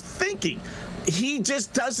what he was thinking. He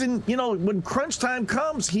just doesn't, when crunch time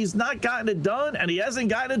comes, he's not gotten it done, and he hasn't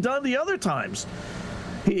gotten it done the other times.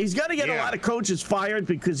 He's got to get a lot of coaches fired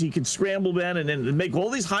because he can scramble, man, and then make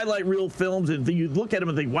all these highlight reel films, and you look at him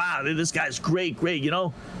and think, wow, this guy's great,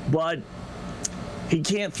 but he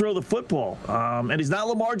can't throw the football, and he's not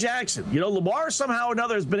Lamar Jackson. Lamar somehow or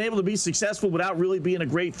another has been able to be successful without really being a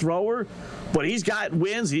great thrower, but he's got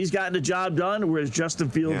wins, he's gotten the job done, whereas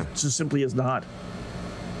Justin Fields just simply is not.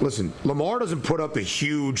 Listen, Lamar doesn't put up the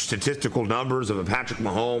huge statistical numbers of a Patrick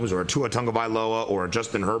Mahomes or a Tua Tagovailoa or a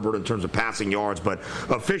Justin Herbert in terms of passing yards, but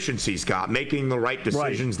efficiency, Scott, making the right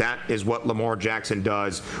decisions, that is what Lamar Jackson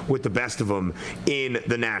does with the best of them in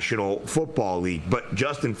the National Football League. But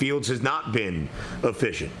Justin Fields has not been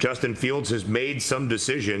efficient. Justin Fields has made some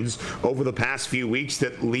decisions over the past few weeks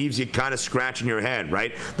that leaves you kind of scratching your head,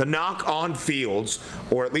 right? The knock on Fields,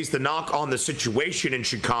 or at least the knock on the situation in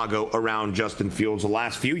Chicago around Justin Fields the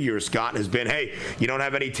last few years, Scott, has been, hey, you don't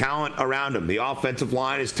have any talent around him. The offensive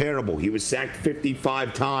line is terrible. He was sacked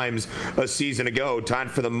 55 times a season ago, tied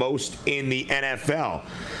for the most in the NFL.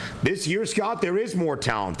 This year, Scott, there is more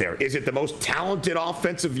talent there. Is it the most talented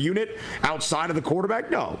offensive unit outside of the quarterback?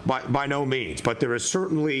 No, by no means. But there is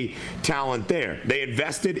certainly talent there. They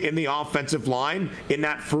invested in the offensive line in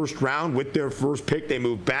that first round with their first pick. They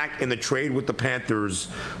moved back in the trade with the Panthers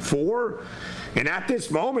for. And at this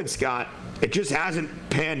moment, Scott, it just hasn't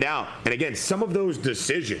panned out. And again, some of those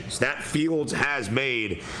decisions that Fields has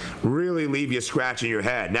made really leave you scratching your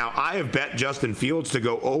head. Now, I have bet Justin Fields to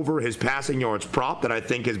go over his passing yards prop that I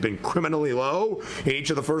think has been criminally low in each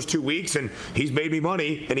of the first 2 weeks, and he's made me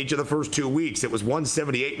money in each of the first 2 weeks. It was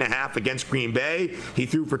 178.5 against Green Bay. He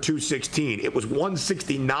threw for 216. It was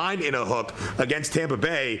 169 in a hook against Tampa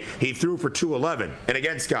Bay. He threw for 211. And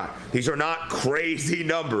again, Scott, these are not crazy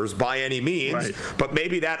numbers by any means, but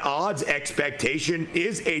maybe that odds expectation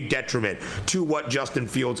is a detriment to what Justin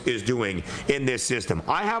Fields is doing in this system.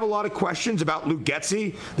 I have a lot of questions about Luke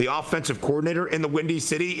Getsy, the offensive coordinator in the Windy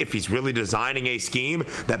City, if he's really designing a scheme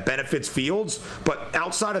that benefits Fields. But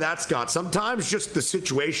outside of that, Scott, sometimes just the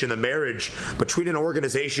situation, the marriage between an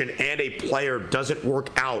organization and a player doesn't work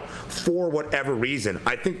out for whatever reason.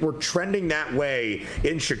 I think we're trending that way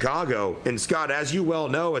in Chicago. And Scott, as you well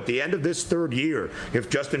know, at the end of this third year, if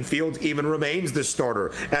Justin Fields even remains the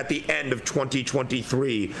starter at the end of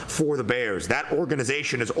 2023 for the Bears, that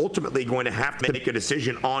organization is ultimately going to have to make a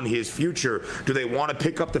decision on his future. Do they want to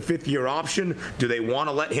pick up the fifth-year option? Do they want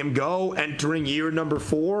to let him go entering year number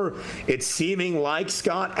 4? It's seeming like,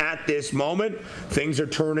 Scott, at this moment, things are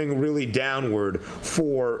turning really downward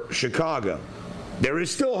for Chicago. There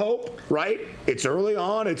is still hope, right? It's early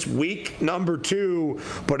on. It's week number 2.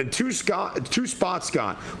 But in two spots,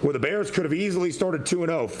 Scott, where the Bears could have easily started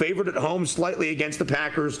 2-0, favored at home slightly against the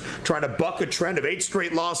Packers, trying to buck a trend of 8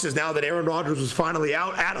 straight losses now that Aaron Rodgers was finally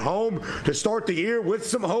out at home to start the year with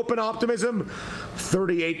some hope and optimism.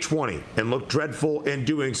 38-20 and looked dreadful in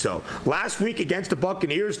doing so. Last week against the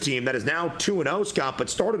Buccaneers team that is now 2-0, Scott,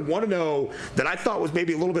 but started 1-0 that I thought was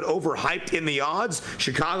maybe a little bit overhyped in the odds.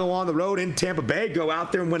 Chicago on the road in Tampa Bay. Go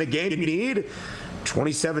out there and win a game you need.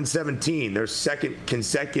 27-17, their second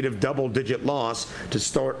consecutive double-digit loss to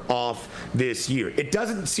start off this year. It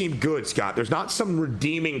doesn't seem good, Scott. There's not some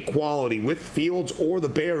redeeming quality with Fields or the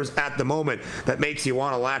Bears at the moment that makes you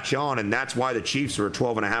want to latch on, and that's why the Chiefs are a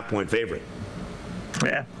 12.5-point favorite.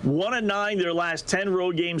 Yeah, 1-9 their last 10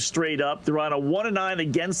 road games straight up. They're on a 1-9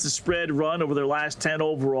 against the spread run over their last 10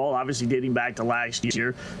 overall, obviously dating back to last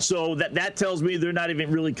year. So that tells me they're not even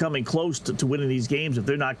really coming close to winning these games if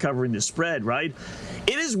they're not covering the spread, right?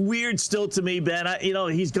 It is weird still to me, Ben.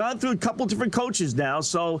 He's gone through a couple different coaches now,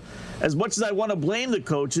 so as much as I want to blame the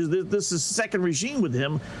coaches, this is second regime with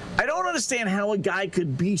him. I don't understand how a guy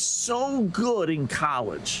could be so good in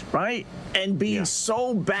college, right, and be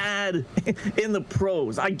so bad in the pros.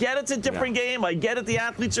 I get it's a different game. I get it. The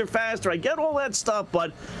athletes are faster. I get all that stuff,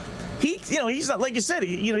 but he's not, like you said,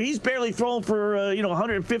 he's barely thrown for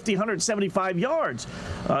 150, 175 yards,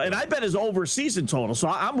 and I bet his over season total. So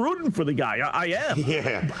I'm rooting for the guy. I am.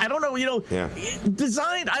 Yeah. I don't know.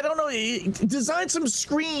 Design some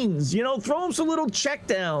screens. Throw him some little check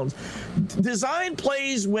downs. Design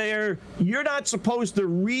plays where you're not supposed to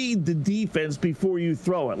read the defense before you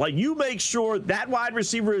throw it. Like, you make sure that wide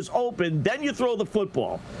receiver is open, then you throw the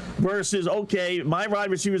football. Versus, okay, my wide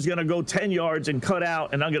receiver is going to go 10 yards and cut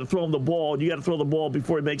out, and I'm going to throw him the ball. You got to throw the ball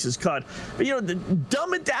before he makes his cut. But,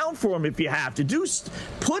 dumb it down for him if you have to.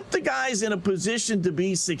 Put the guys in a position to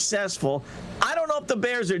be successful. I don't know if the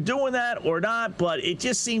Bears are doing that or not, but it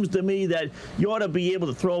just seems to me that you ought to be able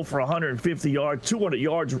to throw for 150 yards, 200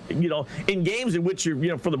 yards, in games in which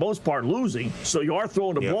you're, for the most part, losing. So you are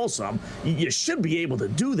throwing the ball some. You should be able to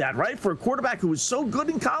do that, right? For a quarterback who was so good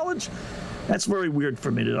in college, that's very weird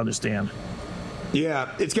for me to understand.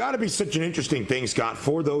 Yeah, it's got to be such an interesting thing, Scott,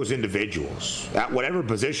 for those individuals at whatever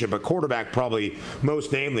position, but quarterback probably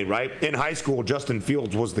most namely, right? In high school, Justin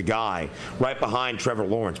Fields was the guy right behind Trevor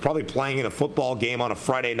Lawrence. Probably playing in a football game on a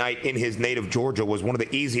Friday night in his native Georgia was one of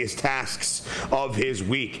the easiest tasks of his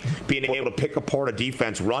week. Being able to pick apart a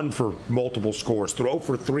defense, run for multiple scores, throw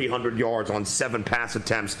for 300 yards on 7 pass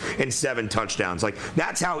attempts and 7 touchdowns. Like,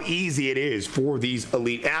 that's how easy it is for these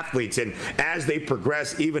elite athletes. And as they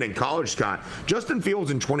progress, even in college, Scott, Justin Fields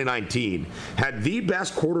in 2019 had the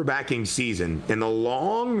best quarterbacking season in the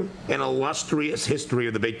long and illustrious history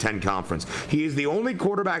of the Big Ten Conference. He is the only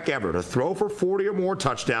quarterback ever to throw for 40 or more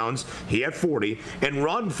touchdowns. He had 40, and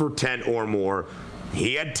run for 10 or more.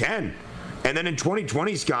 He had 10. And then in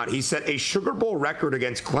 2020, Scott, he set a Sugar Bowl record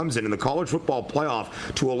against Clemson in the college football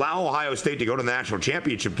playoff to allow Ohio State to go to the national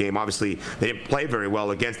championship game. Obviously, they didn't play very well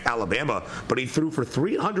against Alabama, but he threw for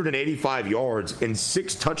 385 yards and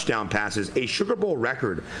 6 touchdown passes, a Sugar Bowl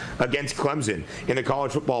record against Clemson in the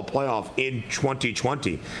college football playoff in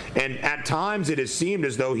 2020. And at times, it has seemed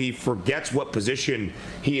as though he forgets what position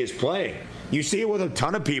he is playing. You see it with a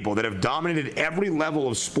ton of people that have dominated every level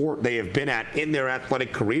of sport they have been at in their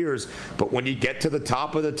athletic careers. But when you get to the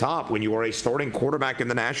top of the top, when you are a starting quarterback in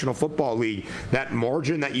the National Football League, that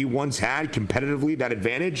margin that you once had competitively, that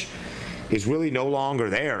advantage, is really no longer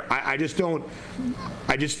there. I just don't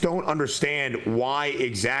understand why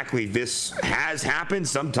exactly this has happened.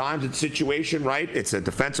 Sometimes it's situation, right? It's a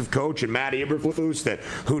defensive coach and Matt Eberflus that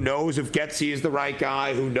who knows if Getsy is the right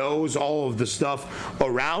guy, who knows all of the stuff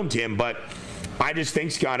around him, but I just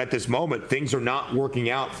think, Scott, at this moment, things are not working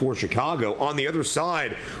out for Chicago. On the other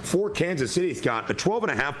side, for Kansas City, Scott, a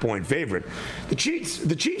 12.5-point favorite. The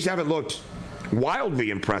Chiefs haven't looked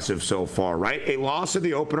wildly impressive so far, right? A loss in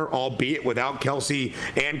the opener, albeit without Kelsey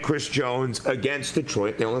and Chris Jones against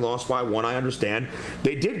Detroit. They only lost by 1, I understand.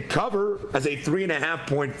 They did cover as a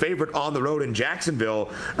 3.5-point favorite on the road in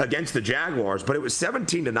Jacksonville against the Jaguars, but it was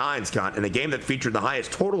 17-9, Scott, in a game that featured the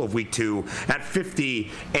highest total of week 2 at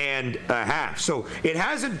 50.5. So it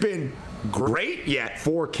hasn't been great yet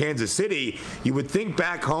for Kansas City. You would think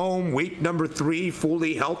back home, week number 3,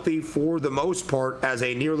 fully healthy for the most part as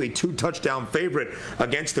a nearly 2-touchdown favorite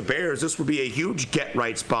against the Bears. This would be a huge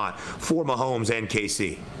get-right spot for Mahomes and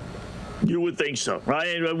KC. You would think so,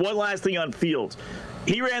 right? And one last thing on Fields.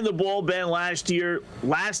 He ran the ball, Ben, last year.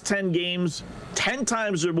 Last 10 games, 10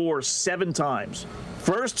 times or more, 7 times.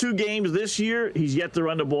 First 2 games this year, he's yet to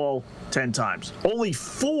run the ball 10 times. Only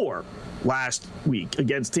 4 last week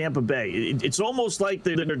against Tampa Bay. It's almost like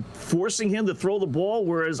they're forcing him to throw the ball,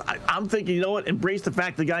 whereas I'm thinking, you know what, embrace the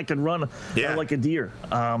fact the guy can run like a deer.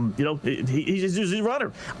 He's a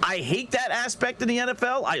runner. I hate that aspect in the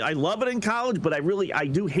NFL. I love it in college, but I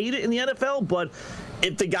do hate it in the NFL. But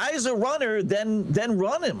if the guy is a runner, then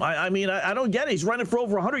run him. I don't get it. He's running for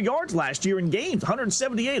over 100 yards last year in games,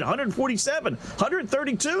 178, 147,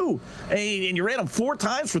 132. And you ran him 4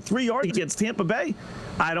 times for 3 yards against Tampa Bay.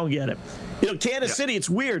 I don't get it. Kansas City, it's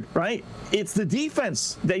weird, right? It's the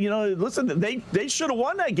defense that, listen, they should have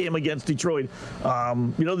won that game against Detroit.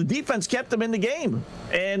 The defense kept them in the game.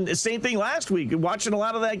 And the same thing last week, watching a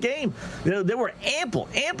lot of that game. There were ample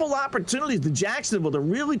opportunities to Jacksonville to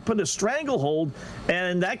really put a stranglehold.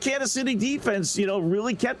 And that Kansas City defense,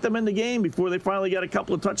 really kept them in the game before they finally got a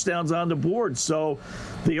couple of touchdowns on the board. So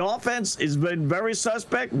the offense has been very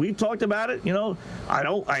suspect. We've talked about it.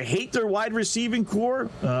 I hate their wide receiving core.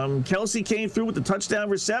 Kelsey came through with the touchdown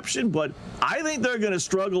reception, but I think they're going to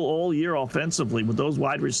struggle all year offensively with those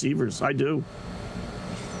wide receivers. I do.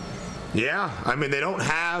 Yeah, they don't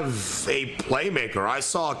have a playmaker. I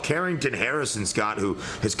saw Carrington Harrison, Scott, who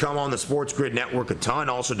has come on the Sports Grid Network a ton,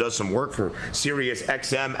 also does some work for Sirius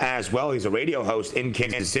XM as well. He's a radio host in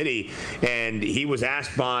Kansas City, and he was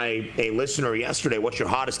asked by a listener yesterday, what's your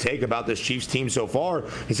hottest take about this Chiefs team so far?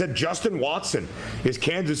 He said Justin Watson is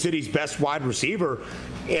Kansas City's best wide receiver,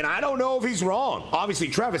 and I don't know if he's wrong. Obviously,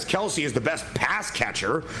 Travis Kelce is the best pass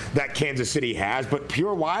catcher that Kansas City has, but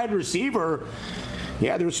pure wide receiver,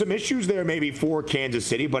 yeah, there's some issues there maybe for Kansas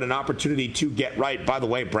City, but an opportunity to get right. By the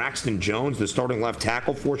way, Braxton Jones, the starting left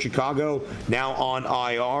tackle for Chicago, now on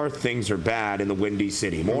IR. Things are bad in the Windy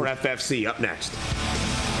City. More FFC up next.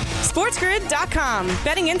 SportsGrid.com.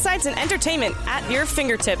 Betting insights and entertainment at your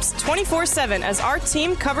fingertips 24/7 as our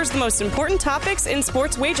team covers the most important topics in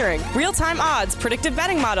sports wagering. Real-time odds, predictive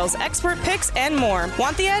betting models, expert picks, and more.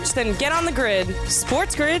 Want the edge? Then get on the grid.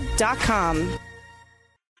 SportsGrid.com.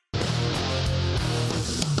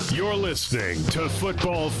 You're listening to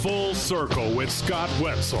Football Full Circle with Scott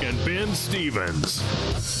Wetzel and Ben Stevens.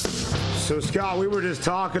 So, Scott, we were just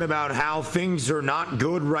talking about how things are not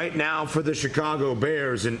good right now for the Chicago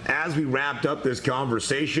Bears. And as we wrapped up this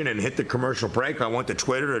conversation and hit the commercial break, I went to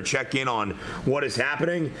Twitter to check in on what is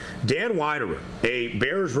happening. Dan Widerer, a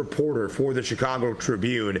Bears reporter for the Chicago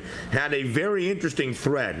Tribune, had a very interesting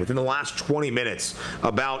thread within the last 20 minutes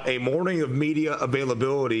about a morning of media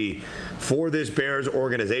availability for this Bears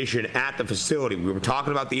organization at the facility. We were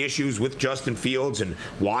talking about the issues with Justin Fields and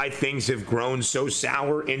why things have grown so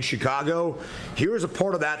sour in Chicago. Here's a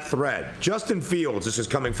part of that thread. Justin Fields, this is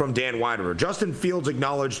coming from Dan Widerer. Justin Fields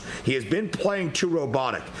acknowledged he has been playing too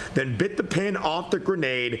robotic, then bit the pin off the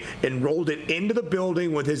grenade and rolled it into the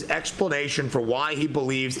building with his explanation for why he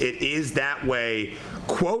believes it is that way.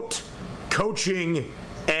 Quote, coaching,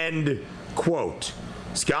 end quote.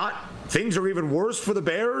 Scott? Things are even worse for the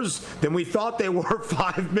Bears than we thought they were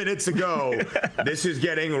 5 minutes ago. This is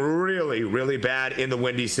getting really, really bad in the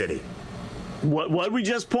Windy City. What did we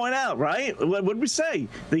just point out, right? What did we say?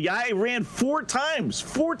 The guy ran four times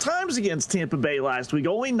against Tampa Bay last week.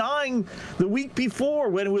 Only 9 the week before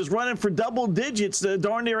when it was running for double digits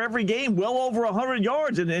darn near every game, well over 100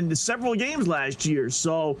 yards in several games last year.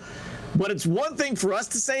 So, but it's one thing for us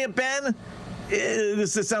to say it, Ben.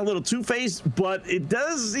 This sounds a little two-faced, but it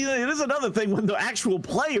does. It is another thing when the actual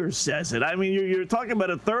player says it. You're talking about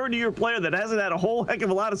a third-year player that hasn't had a whole heck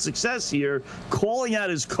of a lot of success here, calling out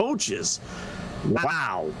his coaches.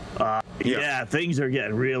 Wow. Yeah, things are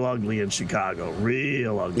getting real ugly in Chicago.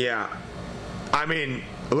 Real ugly. Yeah.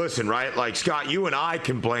 Listen, right? Like, Scott, you and I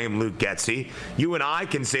can blame Luke Getsy. You and I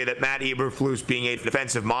can say that Matt Eberflus being a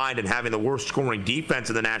defensive mind and having the worst scoring defense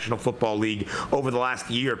in the National Football League over the last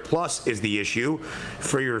year plus is the issue.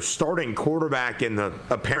 For your starting quarterback and the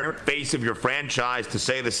apparent face of your franchise to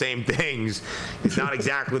say the same things is not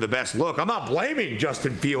exactly the best look. I'm not blaming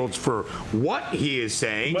Justin Fields for what he is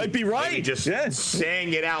saying. Might be right. Maybe just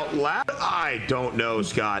saying it out loud. I don't know,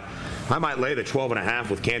 Scott. I might lay the 12.5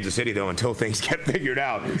 with Kansas City, though, until things get figured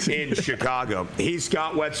out in Chicago. He's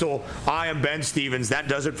Scott Wetzel. I am Ben Stevens. That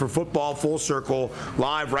does it for Football Full Circle,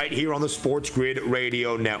 live right here on the Sports Grid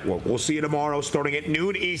Radio Network. We'll see you tomorrow starting at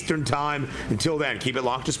noon Eastern Time. Until then, keep it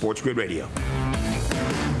locked to Sports Grid Radio.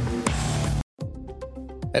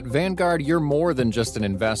 At Vanguard, you're more than just an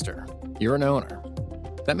investor. You're an owner.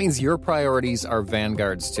 That means your priorities are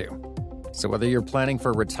Vanguard's too. So whether you're planning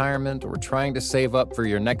for retirement or trying to save up for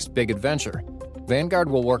your next big adventure, Vanguard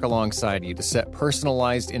will work alongside you to set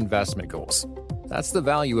personalized investment goals. That's the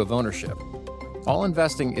value of ownership. All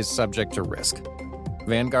investing is subject to risk.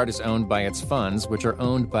 Vanguard is owned by its funds, which are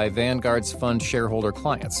owned by Vanguard's fund shareholder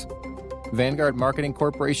clients. Vanguard Marketing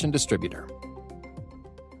Corporation Distributor.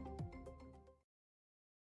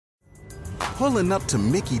 Pulling up to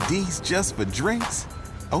Mickey D's just for drinks?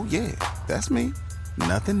 Oh yeah, that's me.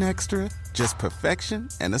 Nothing extra, just perfection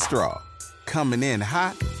and a straw. Coming in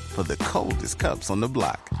hot for the coldest cups on the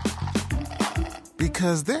block.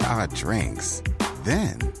 Because there are drinks.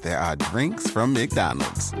 Then there are drinks from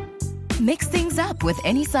McDonald's. Mix things up with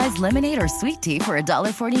any size lemonade or sweet tea for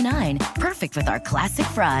 $1.49. Perfect with our classic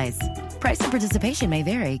fries. Price and participation may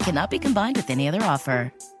vary, cannot be combined with any other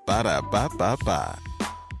offer. Ba-da-ba-ba-ba.